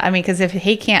 Yeah, I mean, because if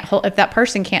that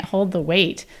person can't hold the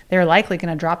weight, they're likely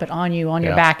going to drop it on you on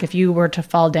your back. If you were to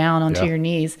fall down onto your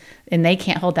knees and they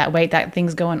can't hold that weight, that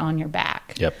thing's going on your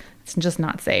back. Yep, it's just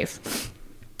not safe.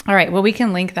 All right, well, we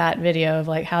can link that video of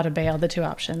like how to bail, the two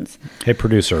options. Hey,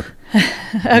 producer.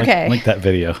 Okay, link that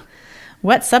video.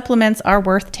 What supplements are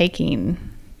worth taking?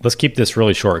 Let's keep this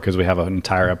really short because we have an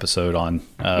entire episode on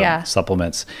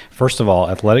supplements. First of all,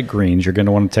 Athletic Greens, you're going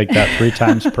to want to take that 3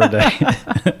 times per day.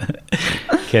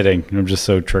 Kidding. I'm just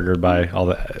so triggered by all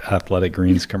the Athletic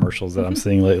Greens commercials that I'm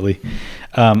seeing lately.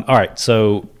 All right,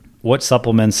 so what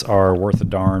supplements are worth a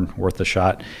darn, worth a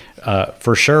shot?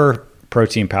 For sure,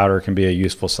 protein powder can be a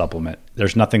useful supplement.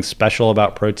 There's nothing special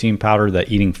about protein powder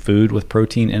that eating food with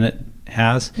protein in it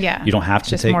has. Yeah. You don't have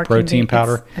to take protein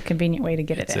powder. It's a convenient way to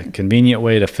get it in. It's a convenient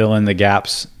way to fill in the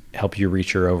gaps help you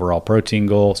reach your overall protein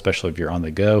goal, especially if you're on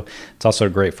the go. It's also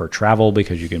great for travel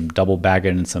because you can double bag it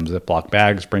in some Ziploc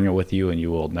bags, bring it with you, and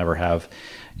you'll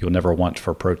never want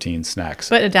for protein snacks.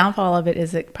 But a downfall of it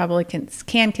is it probably can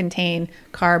contain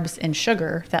carbs and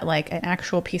sugar that like an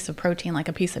actual piece of protein, like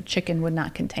a piece of chicken, would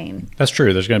not contain. That's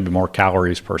true. There's going to be more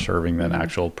calories per serving than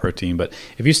actual protein. But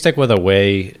if you stick with a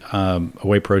whey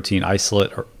protein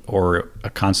isolate or a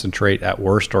concentrate at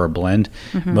worst, or a blend,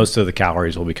 most of the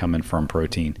calories will be coming from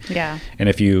protein. Yeah. And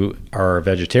if you are a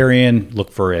vegetarian,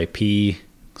 look for a pea,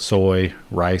 soy,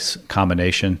 rice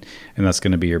combination, and that's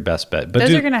going to be your best bet. But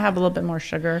those are going to have a little bit more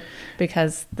sugar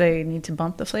because they need to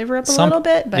bump the flavor up a little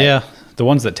bit. But yeah, the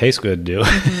ones that taste good do.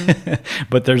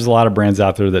 But there's a lot of brands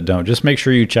out there that don't. Just make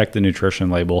sure you check the nutrition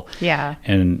label. Yeah.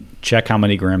 And check how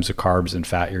many grams of carbs and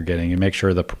fat you're getting, and make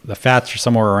sure the fats are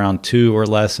somewhere around 2 or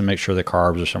less, and make sure the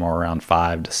carbs are somewhere around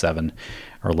 5 to 7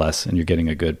 or less, and you're getting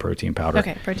a good protein powder.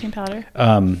 Okay, protein powder.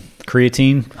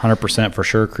 Creatine, 100% for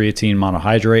sure. Creatine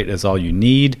monohydrate is all you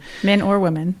need. Men or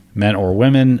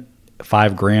women.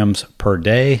 5 grams per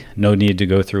day. No need to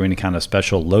go through any kind of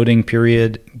special loading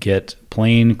period. Get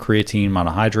plain creatine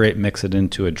monohydrate, mix it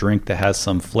into a drink that has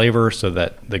some flavor so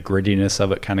that the grittiness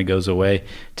of it kind of goes away.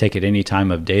 Take it any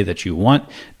time of day that you want.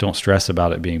 Don't stress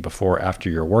about it being before or after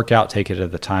your workout. Take it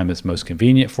at the time that's most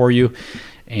convenient for you.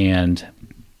 And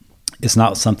it's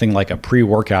not something like a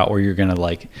pre-workout where you're going to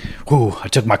like, ooh, I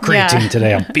took my creatine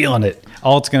today. I'm feeling it.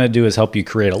 All it's going to do is help you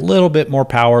create a little bit more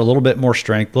power, a little bit more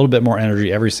strength, a little bit more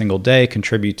energy every single day,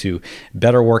 contribute to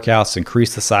better workouts,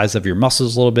 increase the size of your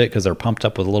muscles a little bit because they're pumped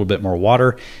up with a little bit more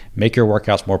water, make your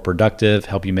workouts more productive,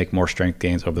 help you make more strength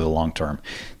gains over the long term.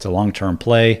 It's a long-term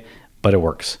play, but it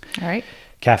works. All right.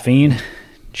 Caffeine,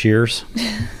 cheers.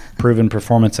 Proven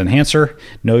performance enhancer.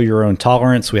 Know your own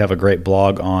tolerance. We have a great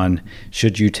blog on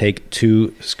should you take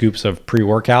 2 scoops of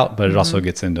pre-workout, but it also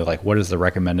gets into like what is the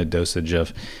recommended dosage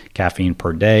of caffeine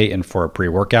per day and for a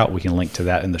pre-workout. We can link to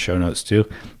that in the show notes too.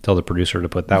 Tell the producer to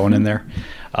put that one in there.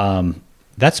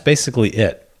 That's basically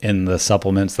it in the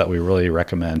supplements that we really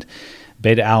recommend.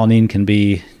 Beta-alanine can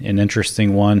be an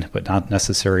interesting one, but not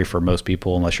necessary for most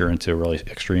people unless you're into really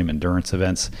extreme endurance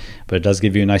events. But it does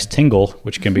give you a nice tingle,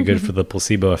 which can be good for the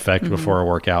placebo effect before a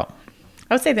workout.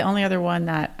 I would say the only other one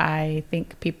that I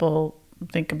think people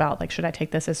think about, like, should I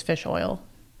take this, as fish oil?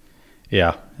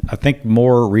 Yeah. I think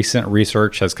more recent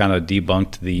research has kind of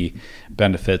debunked the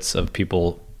benefits of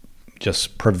people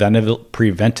just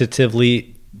preventatively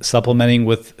supplementing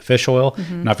with fish oil.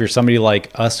 Now, if you're somebody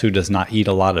like us who does not eat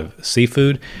a lot of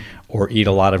seafood or eat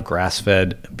a lot of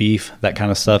grass-fed beef, that kind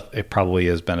of stuff, it probably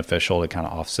is beneficial to kind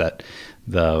of offset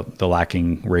the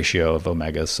lacking ratio of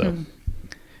omegas. So,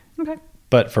 Okay.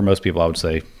 But for most people, I would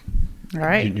say, all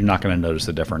right, you're not going to notice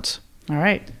the difference. All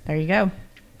right, there you go.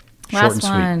 Short Last and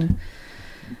sweet. one.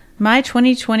 My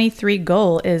 2023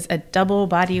 goal is a double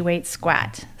body weight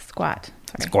squat. Squat.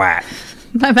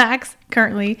 My max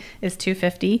currently is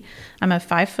 250. I'm a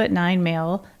 5'9"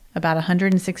 male, about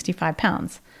 165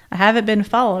 pounds. I haven't been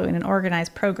following an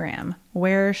organized program.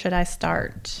 Where should I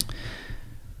start?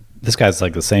 This guy's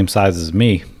like the same size as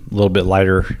me, a little bit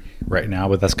lighter right now,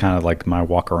 but that's kind of like my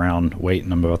walk around weight,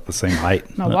 and I'm about the same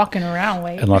height. My walking around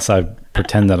weight. Unless I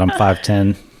pretend that I'm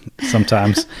 5'10"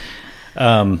 sometimes.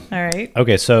 All right.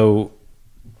 Okay, so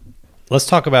let's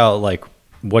talk about like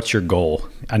what's your goal?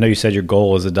 I know you said your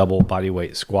goal is a double body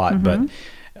weight squat, but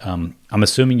I'm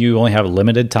assuming you only have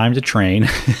limited time to train,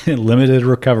 limited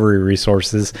recovery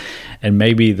resources, and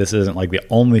maybe this isn't like the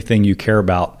only thing you care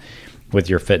about with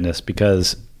your fitness,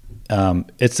 because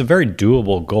it's a very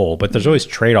doable goal, but there's always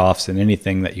trade-offs in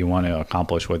anything that you want to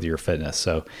accomplish with your fitness.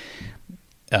 So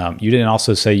you didn't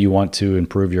also say you want to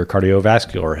improve your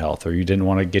cardiovascular health, or you didn't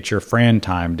want to get your Fran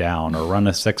time down or run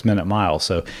a 6-minute mile.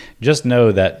 So just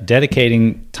know that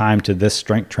dedicating time to this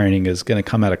strength training is going to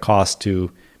come at a cost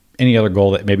to any other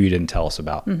goal that maybe you didn't tell us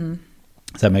about.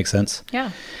 Does that make sense?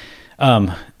 Yeah.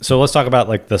 So let's talk about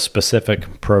like the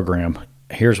specific program.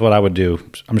 Here's what I would do.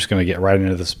 I'm just going to get right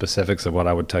into the specifics of what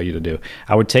I would tell you to do.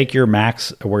 I would take your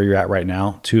max where you're at right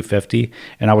now, 250,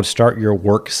 and I would start your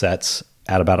work sets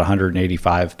at about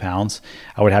 185 pounds.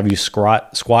 I would have you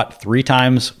squat 3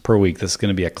 times per week. This is going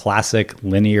to be a classic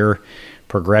linear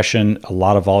progression, a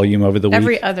lot of volume over the week.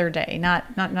 Every other day, not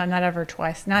ever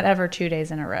twice, not ever 2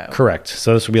 days in a row. Correct.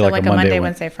 So this would be like a Monday,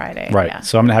 Wednesday, Friday. Right. Yeah.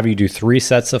 So I'm going to have you do 3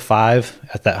 sets of 5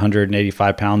 at that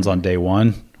 185 pounds on day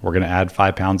 1. We're going to add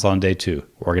 5 pounds on day 2.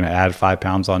 We're going to add 5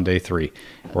 pounds on day 3.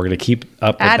 We're going to keep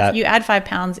up with that. You add 5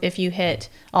 pounds if you hit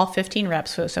all 15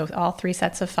 reps. So all 3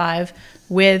 sets of 5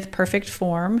 with perfect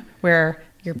form, where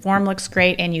your form looks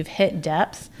great and you've hit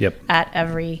depth at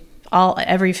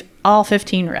all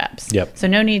 15 reps. Yep. So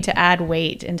no need to add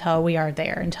weight until we are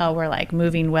there, until we're like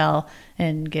moving well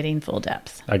and getting full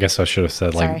depth. I guess I should have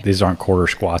said, Sorry. like, these aren't quarter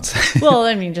squats. Well,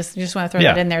 I mean, just want to throw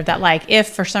Yeah. that in there, that like, if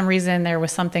for some reason there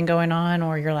was something going on,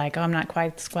 or you're like, oh, I'm not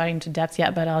quite squatting to depth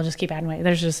yet, but I'll just keep adding weight.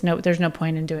 There's no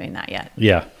point in doing that yet.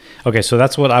 Yeah. Okay. So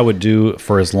that's what I would do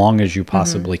for as long as you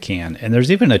possibly can. And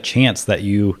there's even a chance that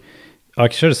I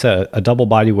should have said a double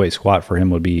body weight squat for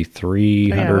him would be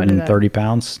 330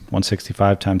 pounds,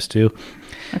 165 times 2.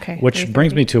 Okay. Which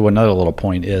brings me to another little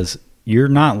point is you're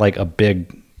not like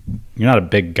you're not a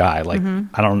big guy. Like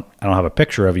I don't have a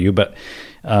picture of you, but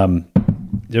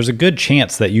there's a good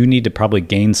chance that you need to probably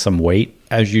gain some weight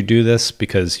as you do this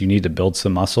because you need to build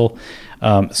some muscle.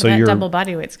 So that your double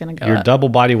body weight's going to go your up. double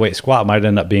body weight squat might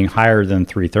end up being higher than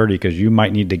 330 because you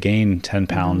might need to gain 10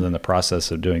 pounds in the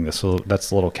process of doing this. So that's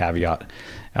a little caveat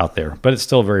out there, but it's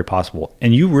still very possible.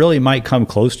 And you really might come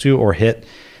close to or hit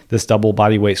this double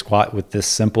body weight squat with this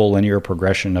simple linear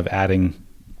progression of adding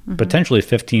potentially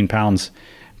 15 pounds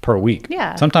per week.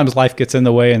 Yeah. Sometimes life gets in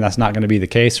the way and that's not going to be the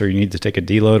case, or you need to take a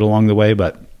deload along the way,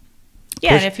 but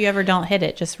yeah. And if you ever don't hit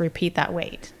it, just repeat that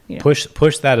weight. You know?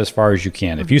 push that as far as you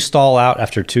can. If you stall out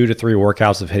after 2 to 3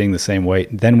 workouts of hitting the same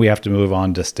weight, then we have to move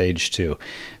on to stage 2.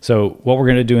 So what we're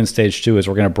going to do in stage 2 is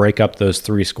we're going to break up those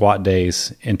 3 squat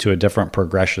days into a different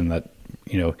progression that,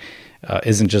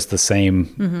 isn't just the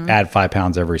same, add 5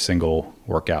 pounds every single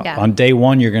workout. Yeah. On day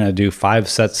 1, you're going to do 5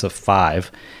 sets of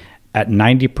 5 at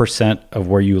 90% of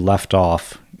where you left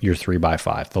off your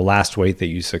 3x5, the last weight that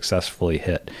you successfully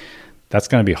hit. That's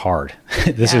going to be hard.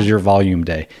 This is your volume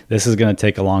day. This is going to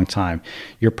take a long time.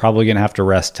 You're probably going to have to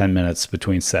rest 10 minutes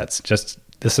between sets.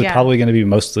 This is probably going to be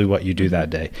mostly what you do that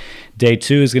day. Day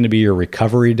 2 is going to be your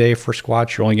recovery day for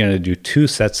squats. You're only going to do 2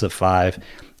 sets of 5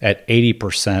 at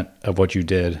 80% of what you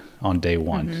did on day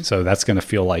 1. So that's going to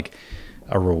feel like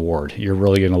a reward. You're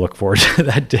really going to look forward to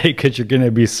that day because you're going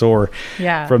to be sore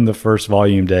from the first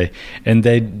volume day. And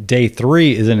then day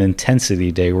 3 is an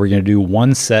intensity day. We're going to do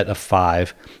 1 set of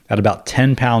 5 at about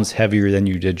 10 pounds heavier than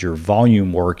you did your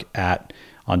volume work at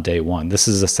on day 1. This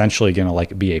is essentially going to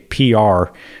like be a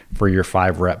PR for your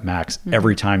 5 rep max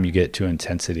every time you get to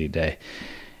intensity day.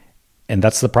 And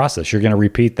that's the process. You're going to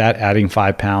repeat that, adding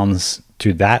 5 pounds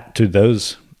to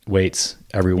those weights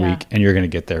every week, and you're going to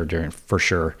get there for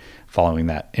sure following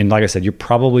that. And like I said, you're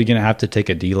probably going to have to take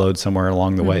a deload somewhere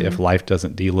along the way if life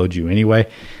doesn't deload you anyway.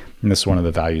 And this is one of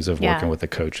the values of working with a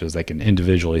coach is they can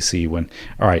individually see when,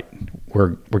 all right,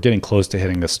 we're getting close to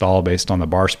hitting the stall based on the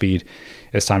bar speed.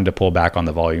 It's time to pull back on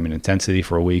the volume and intensity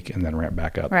for a week and then ramp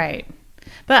back up. Right.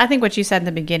 But I think what you said in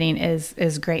the beginning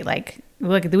is great. Like,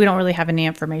 look, we don't really have any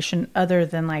information other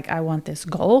than like, I want this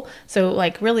goal. So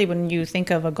like really when you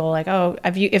think of a goal, like, oh,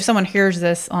 if someone hears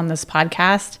this on this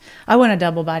podcast, I want a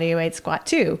double body weight squat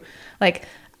too. Like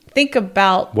think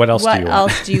about what else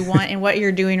do you want and what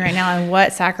you're doing right now and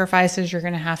what sacrifices you're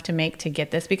going to have to make to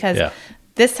get this, because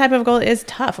this type of goal is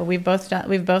tough. We've both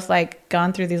like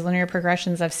gone through these linear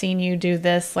progressions. I've seen you do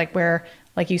this, like where,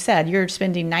 like you said, you're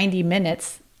spending 90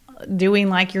 minutes doing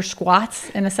like your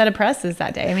squats and a set of presses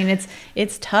that day. I mean,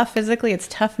 it's tough physically, it's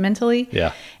tough mentally.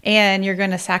 Yeah. And you're going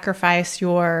to sacrifice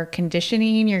your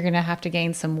conditioning. You're going to have to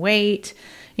gain some weight.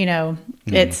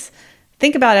 It's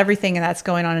think about everything that's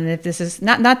going on. And if this is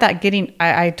not that getting,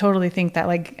 I totally think that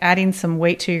like adding some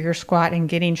weight to your squat and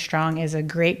getting strong is a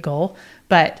great goal,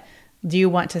 but do you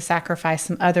want to sacrifice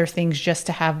some other things just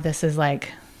to have this as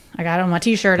like, I got on my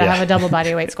t-shirt, I have a double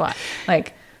body weight squat.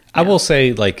 Like, I will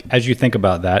say, like, as you think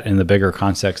about that in the bigger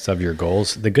context of your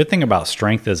goals, the good thing about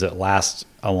strength is it lasts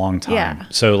a long time. Yeah.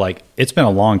 So, like, it's been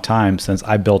a long time since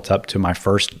I built up to my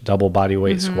first double body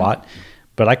weight squat,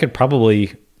 but I could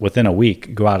probably, within a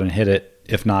week, go out and hit it,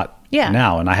 if not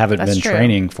now. And I haven't been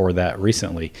training for that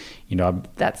recently.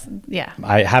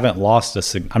 I haven't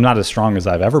lost I'm not as strong as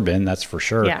I've ever been, that's for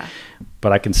sure. Yeah.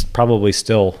 But I can probably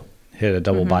still hit a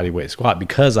double body weight squat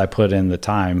because I put in the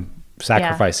time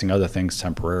sacrificing other things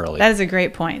temporarily. That is a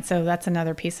great point. So that's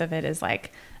another piece of it is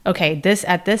like, okay,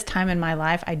 at this time in my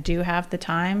life, I do have the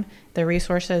time, the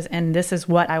resources, and this is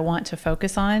what I want to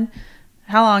focus on.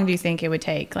 How long do you think it would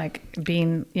take? Like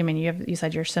you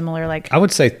said you're similar. Like I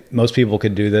would say most people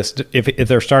could do this if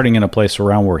they're starting in a place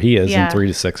around where he is in 3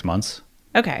 to 6 months.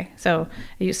 Okay. So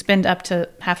you spend up to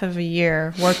half of a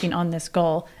year working on this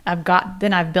goal. I've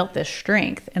built this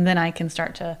strength, and then I can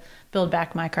start to build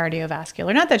back my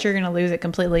cardiovascular. Not that you're going to lose it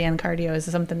completely, and cardio is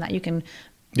something that you can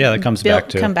that comes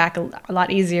back a lot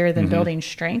easier than building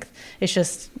strength. It's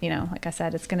just, like I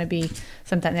said, it's going to be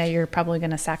something that you're probably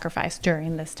going to sacrifice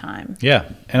during this time. Yeah.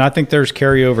 And I think there's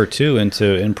carryover too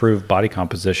into improved body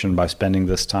composition by spending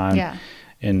this time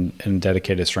in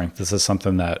dedicated strength. This is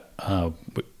something that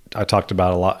I talked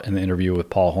about a lot in the interview with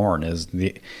Paul Horn, is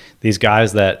these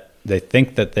guys that they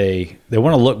think that they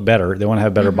want to look better. They want to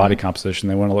have better body composition.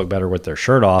 They want to look better with their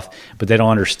shirt off, but they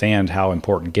don't understand how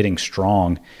important getting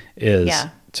strong is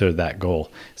to that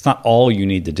goal. It's not all you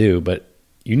need to do, but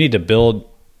you need to build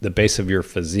the base of your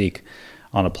physique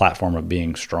on a platform of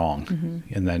being strong.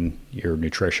 And then your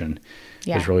nutrition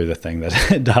is really the thing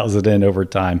that dials it in over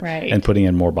time, and putting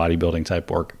in more bodybuilding type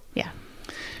work. Yeah.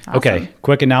 Awesome. Okay.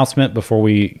 Quick announcement before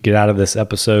we get out of this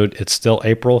episode. It's still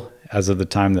April as of the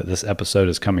time that this episode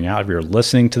is coming out. If you're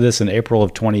listening to this in April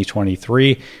of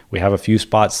 2023, we have a few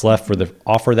spots left for the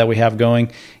offer that we have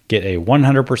going. Get a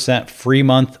 100% free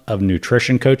month of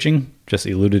nutrition coaching. Just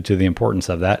alluded to the importance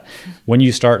of that when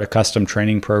you start a custom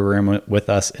training program with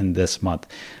us in this month.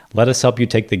 Let us help you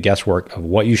take the guesswork of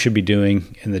what you should be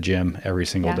doing in the gym every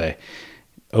single day.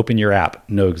 Open your app,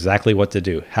 know exactly what to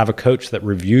do. Have a coach that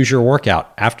reviews your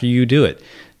workout after you do it,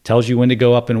 tells you when to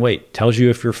go up in weight, tells you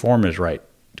if your form is right,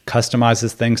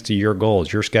 customizes things to your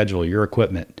goals, your schedule, your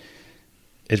equipment.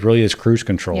 It really is cruise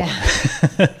control.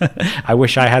 I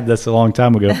wish I had this a long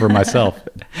time ago for myself.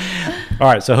 All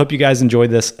right, so I hope you guys enjoyed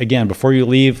this. Again, before you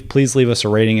leave, please leave us a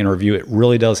rating and review. It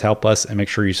really does help us, and make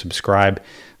sure you subscribe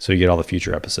so you get all the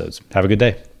future episodes. Have a good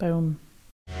day. Boom.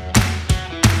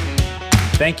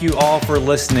 Thank you all for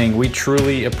listening. We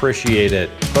truly appreciate it.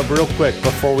 But real quick,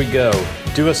 before we go,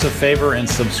 do us a favor and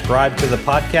subscribe to the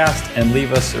podcast and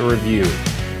leave us a review.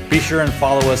 Be sure and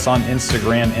follow us on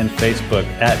Instagram and Facebook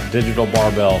at Digital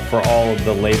Barbell for all of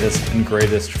the latest and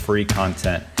greatest free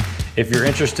content. If you're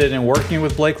interested in working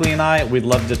with Blakely and I, we'd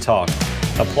love to talk.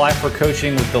 Apply for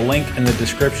coaching with the link in the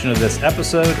description of this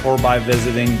episode or by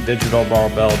visiting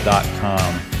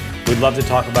digitalbarbell.com. We'd love to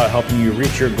talk about helping you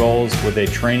reach your goals with a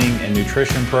training and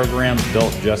nutrition program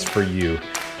built just for you.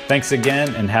 Thanks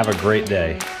again, and have a great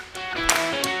day.